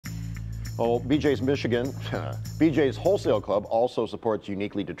Well, BJ's Michigan, BJ's Wholesale Club also supports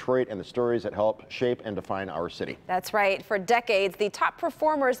Uniquely Detroit and the stories that help shape and define our city. That's right. For decades, the top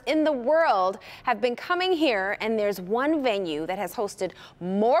performers in the world have been coming here, and there's one venue that has hosted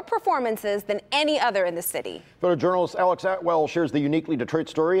more performances than any other in the city. Photojournalist Alex Atwell shares the Uniquely Detroit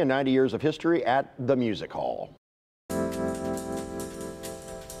story and 90 years of history at the Music Hall.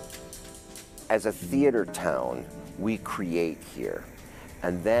 As a theater town, we create here,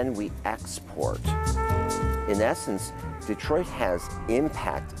 and then we export. In essence, Detroit has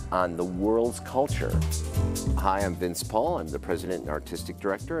impact on the world's culture. Hi, I'm Vince Paul. I'm the president and artistic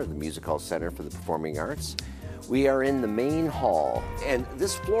director of the Music Hall Center for the Performing Arts. We are in the main hall, and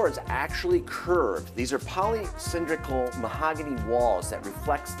this floor is actually curved. These are polycylindrical mahogany walls that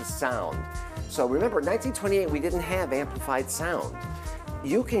reflects the sound. So remember, in 1928, we didn't have amplified sound.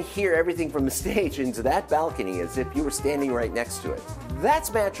 You can hear everything from the stage into that balcony as if you were standing right next to it.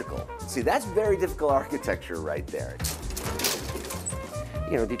 That's magical. See, that's very difficult architecture right there.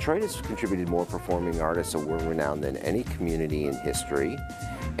 You know, Detroit has contributed more performing artists of world renown than any community in history.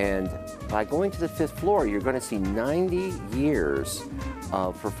 And by going to the 5th floor, you're going to see 90 years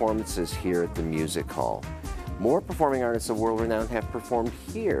of performances here at the Music Hall. More performing artists of world renown have performed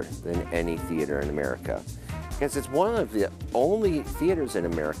here than any theater in America, because it's one of the only theaters in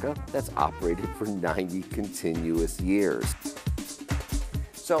America that's operated for 90 continuous years.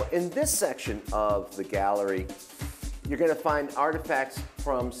 So in this section of the gallery, you're going to find artifacts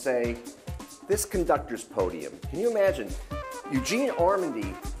from, say, this conductor's podium. Can you imagine? Eugene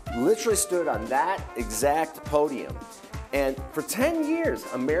Ormandy literally stood on that exact podium. And for 10 years,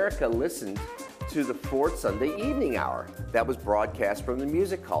 America listened to the 4th Sunday evening hour that was broadcast from the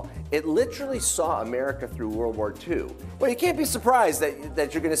Music Hall. It literally saw America through World War II. Well, you can't be surprised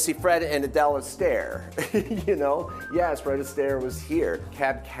that you're going to see Fred and Adele Astaire. You know, yes, Fred Astaire was here.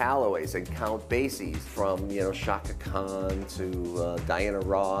 Cab Calloway's and Count Basie's, from, you know, Shaka Khan to Diana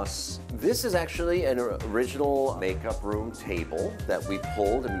Ross. This is actually an original makeup room table that we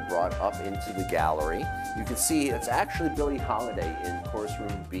pulled and we brought up into the gallery. You can see it's actually Billie Holiday in Chorus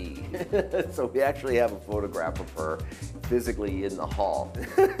Room B. So we actually have a photograph of her physically in the hall.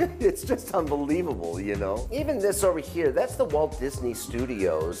 It's just unbelievable, you know? Even this over here, that's the Walt Disney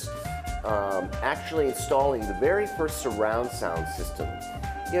Studios actually installing the very first surround sound system.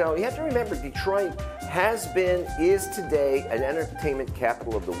 You know, you have to remember, Detroit has been, is today, an entertainment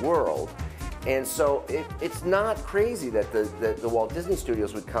capital of the world. And so it's not crazy that the Walt Disney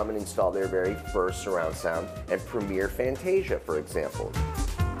Studios would come and install their very first surround sound and premiere Fantasia, for example.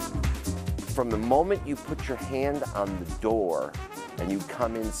 From the moment you put your hand on the door and you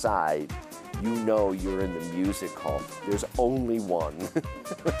come inside, you know you're in the Music Hall. There's only one.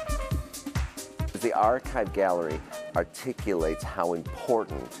 The Archive Gallery articulates how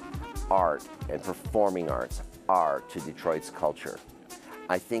important art and performing arts are to Detroit's culture.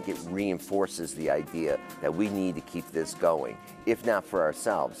 I think it reinforces the idea that we need to keep this going, if not for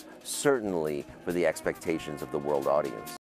ourselves, certainly for the expectations of the world audience.